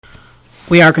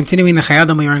We are continuing the Chayei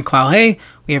Adam. We are in Klal Hey.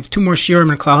 We have 2 more shiurim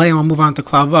in Klal Hey, and we'll move on to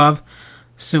Klal Vav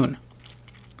soon.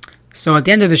 So at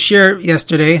the end of the shiur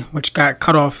yesterday, which got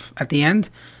cut off at the end,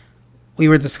 we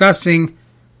were discussing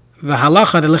the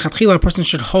halacha that lechatchila a person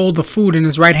should hold the food in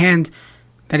his right hand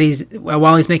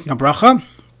while he's making a bracha.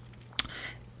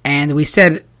 And we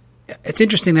said it's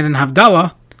interesting that in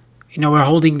Havdalah, we're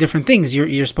holding different things.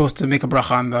 You're supposed to make a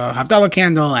bracha on the Havdalah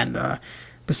candle and the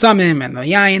Besamim and the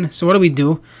Yayin. So what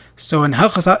do? So in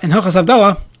Hilchas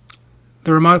Havdalah,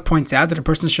 the Ramah points out that a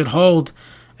person should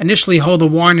initially hold the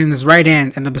wine in his right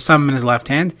hand and the Besamim in his left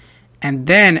hand. And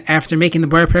then after making the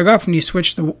Bar Peragafen, you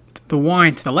switch the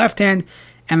wine to the left hand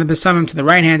and the Besamim to the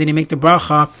right hand, and you make the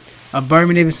bracha of Bar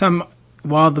Minei Besamim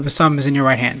while the Besamim is in your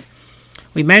right hand.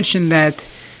 We mentioned that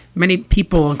many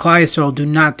people in Klal Yisrael do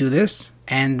not do this.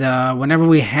 And whenever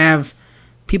we have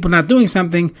people not doing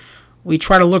something, we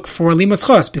try to look for limud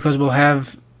chos, because we'll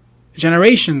have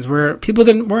generations where people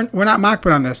were not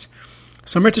makbid on this.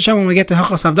 So Mirza Shem, when we get to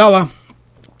Hilchos Havdalah,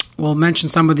 we'll mention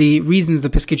some of the reasons the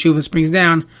Piskei Teshuvos brings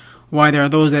down why there are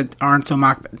those that aren't so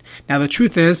makbid. Now the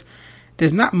truth is,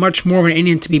 there's not much more of an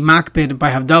Indian to be makbid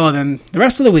by Havdalah than the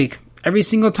rest of the week. Every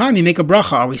single time you make a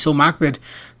bracha, are we so makbid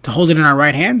to hold it in our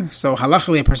right hand? So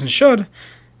halachically a person should,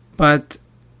 but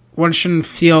one shouldn't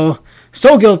feel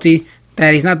so guilty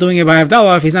that he's not doing it by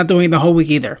Havdalah if he's not doing it the whole week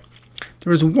either.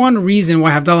 There is one reason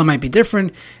why Havdalah might be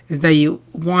different, is that you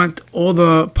want all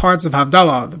the parts of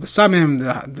Havdalah, the Besamim,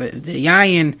 the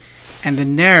Yayin, and the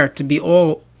Ner to be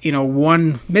all,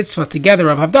 one mitzvah together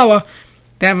of Havdalah.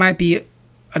 That might be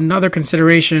another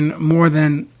consideration more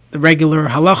than the regular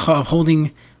halacha of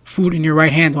holding food in your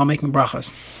right hand while making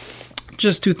brachas.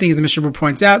 Just 2 things the Mishnah Berurah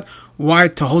points out. Why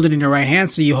to hold it in your right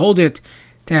hand? So you hold it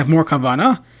to have more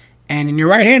kavanah, and in your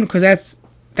right hand, because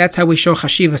that's how we show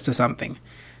chashivas to something.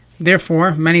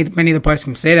 Therefore, many of the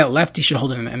poskim say that lefty should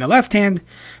hold it in the left hand,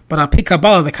 but al pi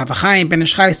Kabbalah, the Kaf HaChaim, Ben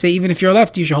Ish Chai say even if you're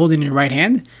lefty, you should hold it in your right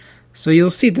hand. So you'll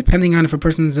see, depending on if a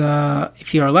person's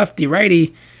if you're lefty,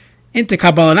 righty, into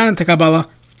Kabbalah, not into Kabbalah,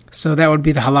 so that would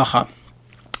be the halacha.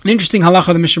 An interesting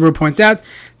halacha the Mishnah Berurah points out,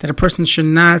 that a person should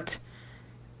not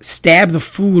stab the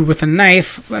food with a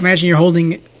knife. Imagine you're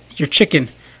holding your chicken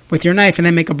with your knife and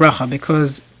then make a bracha,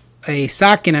 because a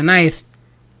sak and a knife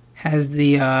has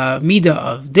the midah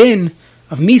of din,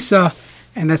 of misa,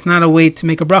 and that's not a way to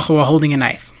make a bracha while holding a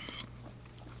knife.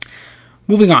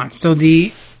 Moving on. So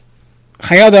the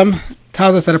Chayei Adam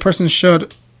tells us that a person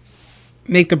should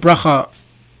make the bracha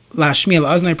lashmiel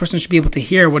aznai. A person should be able to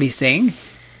hear what he's saying.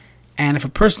 And if a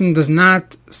person does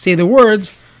not say the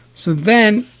words, so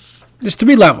then there's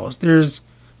 3 levels. There's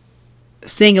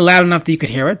saying it loud enough that you could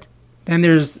hear it. Then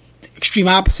there's the extreme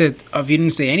opposite of you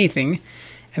didn't say anything.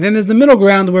 And then there's the middle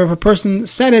ground where if a person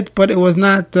said it, but it was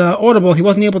not audible, he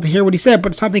wasn't able to hear what he said,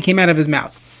 but something came out of his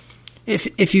mouth.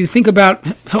 If you think about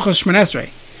Hilchos Shmoneh Esrei,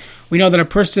 we know that a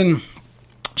person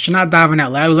should not daven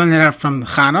out loud. We learned that out from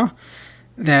Chana,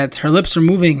 that her lips are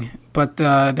moving, but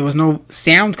there was no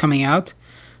sound coming out.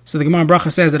 So the Gemara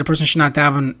Bracha says that a person should not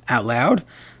daven out loud.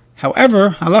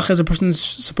 However, halacha is a person's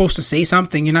supposed to say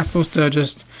something. You're not supposed to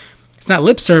it's not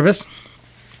lip service.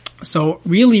 So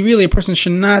really, a person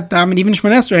should not daven even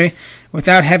Shmoneh Esrei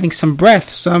without having some breath,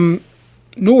 some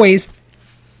noise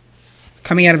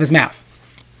coming out of his mouth.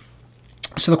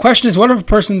 So the question is, what if a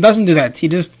person doesn't do that? He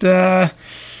just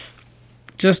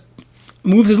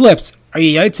moves his lips. Are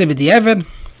you yaitze b'diavad?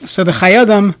 So the Chayei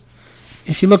Adam,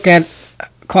 if you look at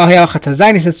Klal Hey Alchat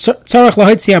Hazayin, he says, "Tzarich lo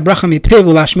hoitzi habracha mipiv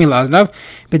ulashmi la'aznav.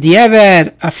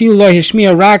 B'diavad afilu lo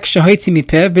hishmiya rak shehoitzi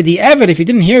mipiv. B'diavad, if you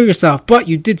didn't hear yourself, but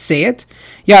you did say it,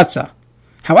 yatza.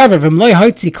 However, v'im lo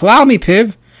hoitzi klal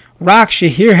mipiv rak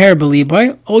shehir her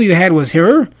b'liboy. All you had was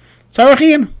hearer.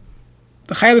 Tzarichin."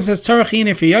 The Chayei Adam says tzarichin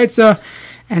if you're yaitza,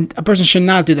 and a person should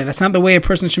not do that. That's not the way a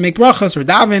person should make brachas or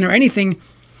daven or anything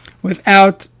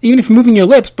without, even if you're moving your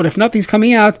lips, but if nothing's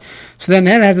coming out, so then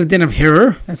that has the din of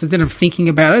hearer. That's the din of thinking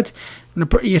about it.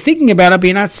 You're thinking about it, but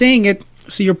you're not saying it,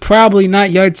 so you're probably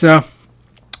not yaitza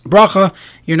bracha,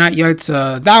 you're not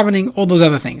yaitza davening, all those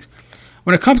other things.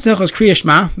 When it comes to Hilchos Kriya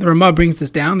Shema, the Ramah brings this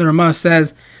down. The Ramah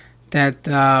says that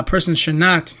a person should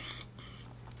not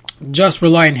just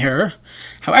rely on hearer.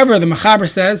 However, the Mechaber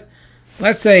says,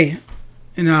 let's say,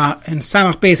 in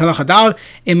Samach Beis Halacha Daled,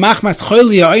 in Machmas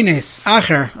Choyli Oines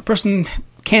Acher, a person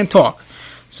can't talk.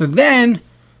 So then,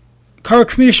 Kara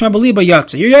Kriya Shema B'liba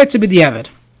Yatza. You're Yatza B'diavad.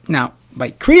 Now,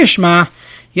 by Kriya Shema,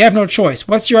 you have no choice.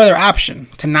 What's your other option?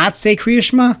 To not say Kriya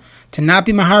Shema? To not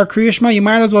be Mahar Kriya Shema? You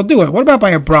might as well do it. What about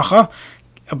by a bracha?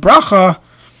 A bracha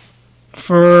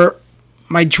for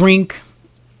my drink,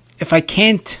 if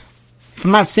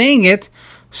I'm not saying it,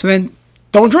 so then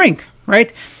don't drink,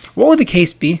 right? What would the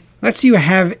case be? Let's say you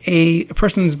have a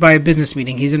person's by a business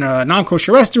meeting. He's in a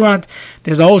non-kosher restaurant.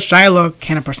 There's a whole shiloh.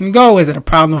 Can a person go? Is it a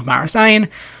problem of marasayin?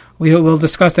 We will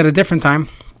discuss that at a different time.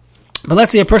 But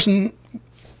let's say a person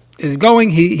is going.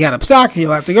 He had a psak.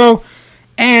 He'll have to go.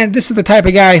 And this is the type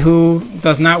of guy who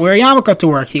does not wear a yarmulke to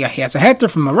work. He has a heter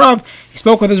from a rav. He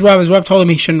spoke with his rav. His rav told him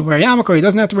he shouldn't wear a yarmulke, or he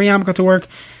doesn't have to wear a yarmulke to work.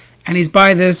 And he's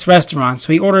by this restaurant.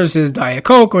 So he orders his Diet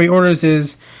Coke, or he orders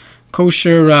his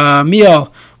kosher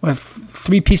meal with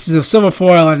 3 pieces of silver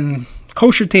foil and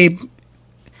kosher tape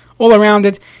all around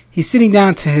it. He's sitting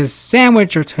down to his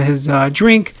sandwich or to his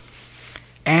drink,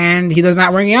 and he does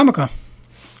not wear a yarmulke.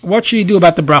 What should he do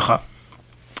about the bracha?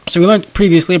 So we learned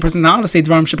previously a person is not allowed to say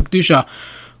dvarim shebekdusha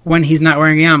when he's not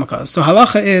wearing a yarmulke. So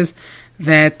halacha is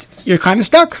that you're kind of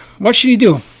stuck. What should he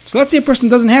do? So let's say a person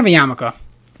doesn't have a yarmulke.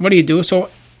 What do you do? So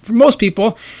for most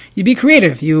people, you be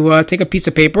creative. You take a piece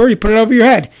of paper, you put it over your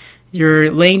head.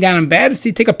 You're laying down in bed, so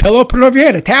you take a pillow, put it over your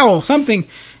head, a towel, something.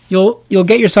 You'll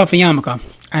get yourself a yarmulke.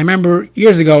 I remember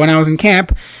years ago when I was in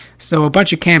camp, so a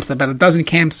bunch of camps, about a dozen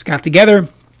camps got together.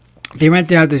 They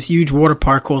rented out this huge water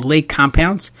park called Lake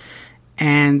Compounds.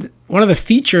 And one of the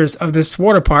features of this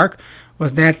water park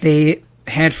was that they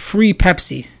had free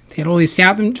Pepsi. They had all these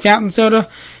fountain soda.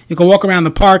 You could walk around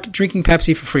the park drinking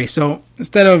Pepsi for free. So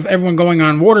instead of everyone going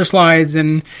on water slides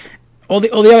and all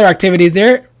the other activities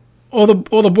there, all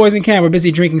the boys in camp were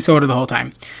busy drinking soda the whole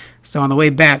time. So on the way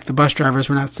back, the bus drivers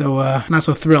were not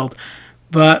so thrilled.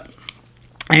 But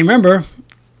I remember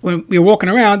when we were walking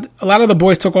around, a lot of the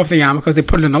boys took off their yarmulke because they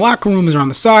put it in the locker rooms or on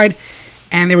the side,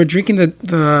 and they were drinking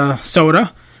the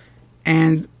soda.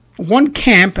 And one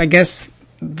camp, I guess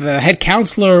the head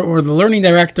counselor or the learning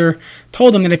director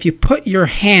told them that if you put your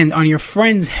hand on your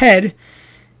friend's head,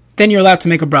 then you're allowed to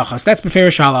make a bracha. So that's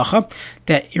beferish halacha,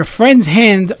 that your friend's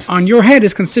hand on your head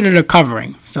is considered a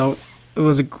covering. So it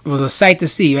was a sight to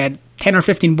see. You had 10 or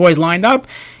 15 boys lined up.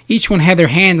 Each one had their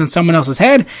hand on someone else's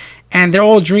head, and they're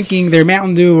all drinking their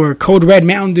Mountain Dew or Code Red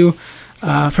Mountain Dew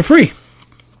for free.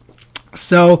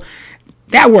 So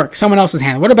that works, someone else's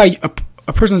hand. What about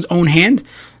a person's own hand?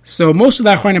 So most of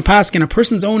the Achronim Paskin, a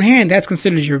person's own hand, that's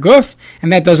considered your guf,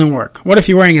 and that doesn't work. What if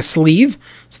you're wearing a sleeve?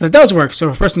 So that does work. So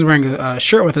if a person's wearing a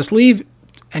shirt with a sleeve,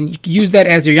 and you use that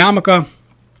as your yarmulke,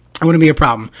 it wouldn't be a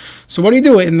problem. So what do you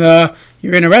do?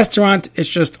 You're in a restaurant, it's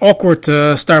just awkward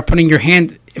to start putting your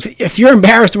hand. If you're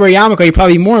embarrassed to wear a yarmulke, you're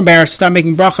probably more embarrassed to start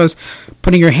making brachas,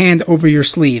 putting your hand over your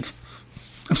sleeve.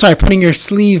 Putting your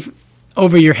sleeve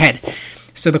over your head.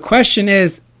 So the question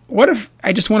is, what if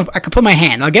I could put my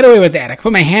hand, I'll get away with that. I could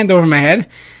put my hand over my head,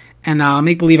 and I'll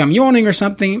make believe I'm yawning or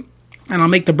something, and I'll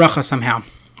make the bracha somehow.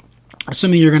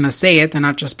 Assuming you're going to say it and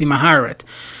not just be mahar it.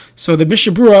 So the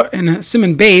Mishnah Berurah in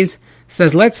Simon Beis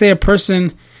says, let's say a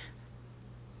person,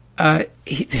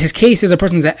 his case is a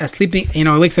person's sleeping, he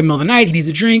wakes up in the middle of the night, he needs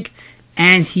a drink,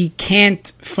 and he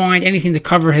can't find anything to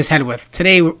cover his head with.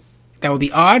 Today, that would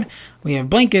be odd. We have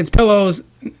blankets, pillows.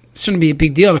 It shouldn't be a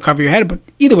big deal to cover your head, but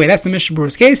either way, that's the Mishnah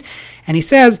Berurah's case. And he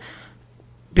says,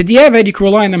 B'diavad, you can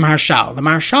rely on the Maharshal. The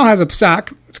Maharshal has a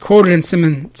psak, it's quoted in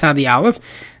Simon Tzadi Aleph,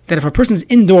 that if a person's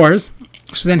indoors,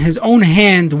 so then his own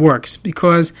hand works.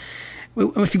 Because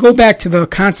if you go back to the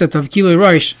concept of Gilui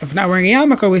Rosh, of not wearing a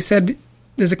yarmulke, we said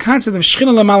there's a concept of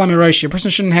Shechina L'mala Mirosh. A person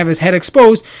shouldn't have his head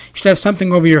exposed, you should have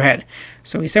something over your head.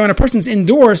 So he said when a person's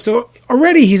indoors, so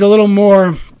already he's a little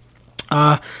more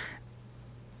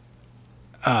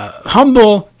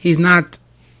humble. He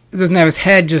doesn't have his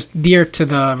head just near to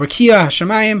the Rakia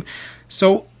Hashemayim.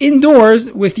 So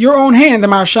indoors, with your own hand, the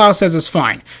Maharshal says it's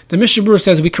fine. The Mishnah Berurah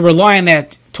says we can rely on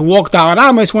that to walk Daled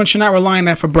Amos. One should not rely on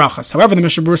that for brachas. However, the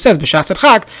Mishnah Berurah says b'shas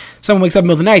chak, someone wakes up in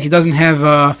the middle of the night, he doesn't have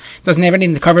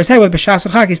anything to cover his head with.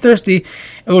 B'shas chak, he's thirsty,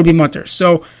 it would be mutter.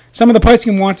 So some of the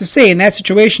poskim want to say in that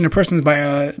situation, a person's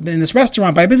in this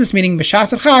restaurant by a business meeting,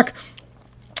 b'shas chak,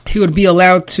 he would be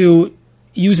allowed to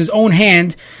use his own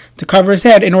hand to cover his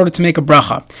head in order to make a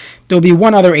bracha. There will be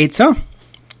one other eitzah,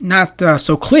 not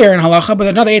so clear in halacha, but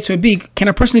another eitzah would be, can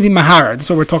a person be mahar? That's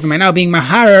what we're talking about now, being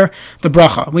mahar the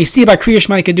bracha. We see by Kriya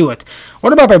Shema you could do it.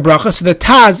 What about by bracha? So the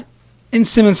Taz in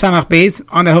Simon Samach Beis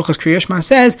on the Hilchos Kriya Shema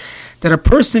says that a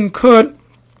person could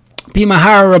be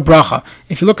mahar a bracha.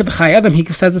 If you look at the Chai Adam, he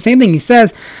says the same thing. He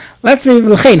says, let's say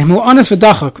l'chein hu anas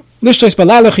v'dachak lishtos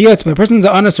balayla chiyotz. A person's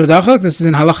anas or dachak. This is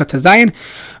in halacha tazayin.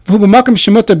 V'hu b'makam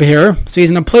shemutar behir. So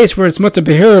he's in a place where it's mutar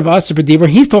behir of aser b'dibur.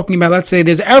 He's talking about, let's say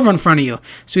there's erva in front of you.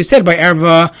 So he said by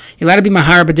erva you're allowed to be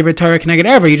mahar b'dibur Torah connected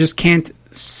erva. You just can't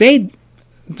say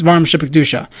dvarim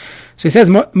shebekdusha. So he says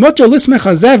mutar lismech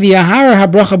hazeh v'yahar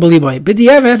habracha b'liboy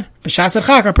b'diavad b'shas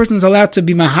adchak. A person's allowed to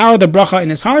be mahar the bracha in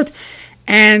his heart,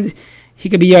 and he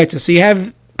could be yaitza. So you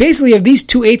have basically, if these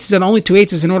two eighths are the only two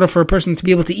eighths in order for a person to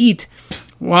be able to eat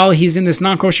while he's in this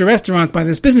non-kosher restaurant by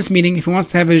this business meeting, if he wants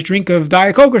to have his drink of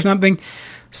Diet Coke or something,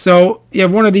 so you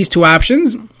have one of these two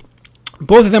options.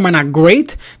 Both of them are not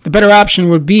great. The better option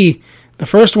would be, the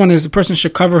first one is the person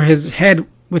should cover his head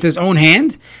with his own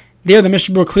hand. There, the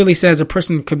Mishnah Berurah clearly says a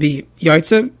person could be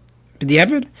yaitza,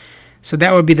 b'diavad. So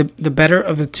that would be the better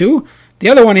of the two. The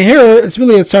other one here, it's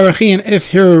really a tzarachin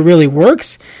if here really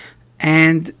works.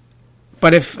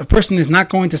 But if a person is not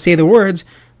going to say the words,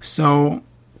 so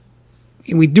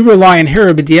we do rely on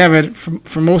here b'diavad.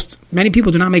 For many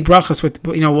people do not make brachas with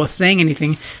saying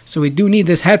anything. So we do need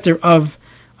this heter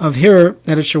of here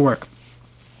that it should work.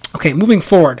 Okay, moving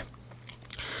forward.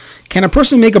 Can a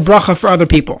person make a bracha for other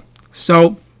people?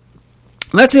 So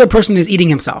let's say a person is eating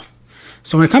himself.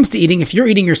 So when it comes to eating, if you're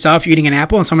eating yourself, you're eating an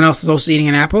apple, and someone else is also eating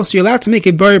an apple, so you're allowed to make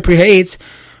a bar pri ha'etz,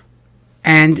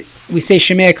 and we say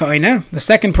shemei ka'ina. The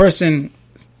second person,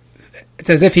 it's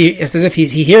as if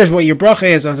he hears what your bracha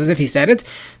is, as if he said it.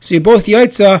 So you both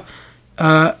yaitza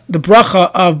the bracha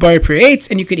of bar pri ha'etz,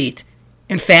 and you could eat.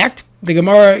 In fact, the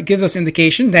Gemara gives us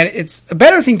indication that it's a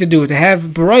better thing to do to have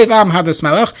b'roiv am hadas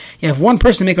melech. You have one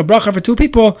person make a bracha for two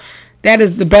people. That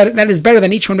is better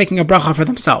than each one making a bracha for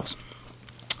themselves.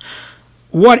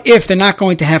 What if they're not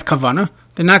going to have kavana?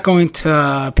 They're not going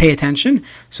to pay attention.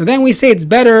 So then we say it's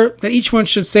better that each one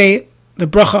should say the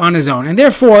bracha on his own. And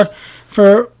therefore,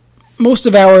 for most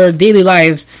of our daily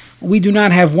lives, we do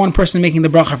not have one person making the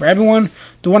bracha for everyone.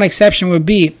 The one exception would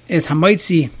be is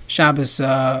Hamaitzi Shabbos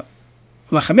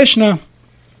Lachamishna,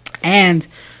 and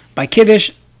by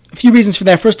Kiddush. A few reasons for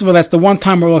that. First of all, that's the one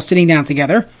time we're all sitting down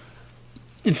together.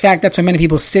 In fact, that's why many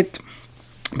people sit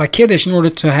by Kiddush in order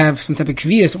to have some type of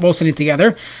kviyas, we're all sitting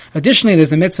together. Additionally,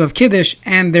 there's the mitzvah of Kiddush,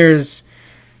 and there's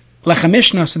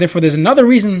Lachamishna, so therefore there's another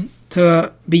reason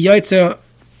to be yaitza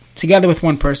together with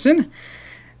one person.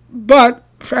 But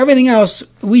for everything else,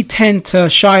 we tend to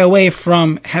shy away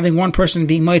from having one person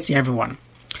being mitzi everyone.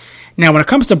 Now, when it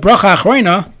comes to bracha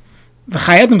achroina, the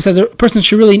Chayei Adam says a person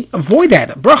should really avoid that.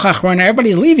 Bracha achroina,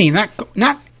 everybody's leaving,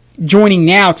 not joining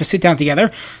now to sit down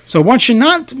together. So one should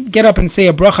not get up and say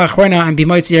a bracha achroina and be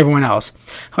mitzi everyone else.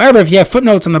 However, if you have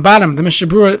footnotes on the bottom, the Mishnah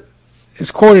Berurah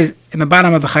is quoted in the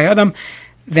bottom of the Chayei Adam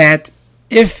that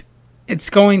if it's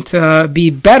going to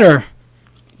be better,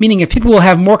 meaning if people will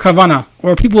have more kavana,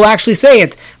 or people will actually say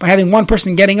it by having one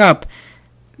person getting up,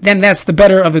 then that's the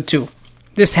better of the two.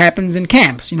 This happens in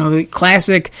camps. The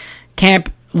classic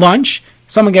camp lunch,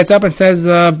 someone gets up and says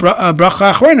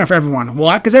bracha achroina for everyone.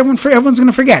 Why? Because everyone's going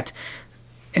to forget.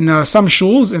 In some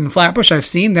shuls in Flatbush, I've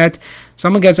seen that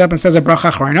someone gets up and says a bracha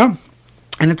achroina,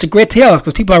 and it's a great tale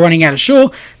because people are running out of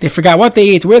shul. They forgot what they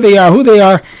ate, where they are, who they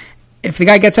are. If the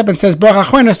guy gets up and says bracha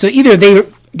achroina, so either they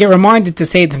get reminded to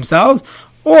say it themselves,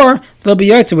 or they'll be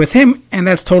yaitza with him, and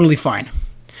that's totally fine.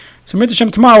 So Mirta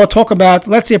Shem, tomorrow we'll talk about,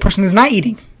 let's say a person is not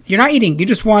eating. You're not eating, you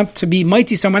just want to be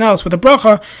mighty someone else with a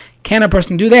bracha. Can a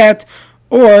person do that?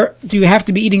 Or do you have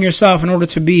to be eating yourself in order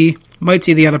to be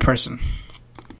mighty the other person?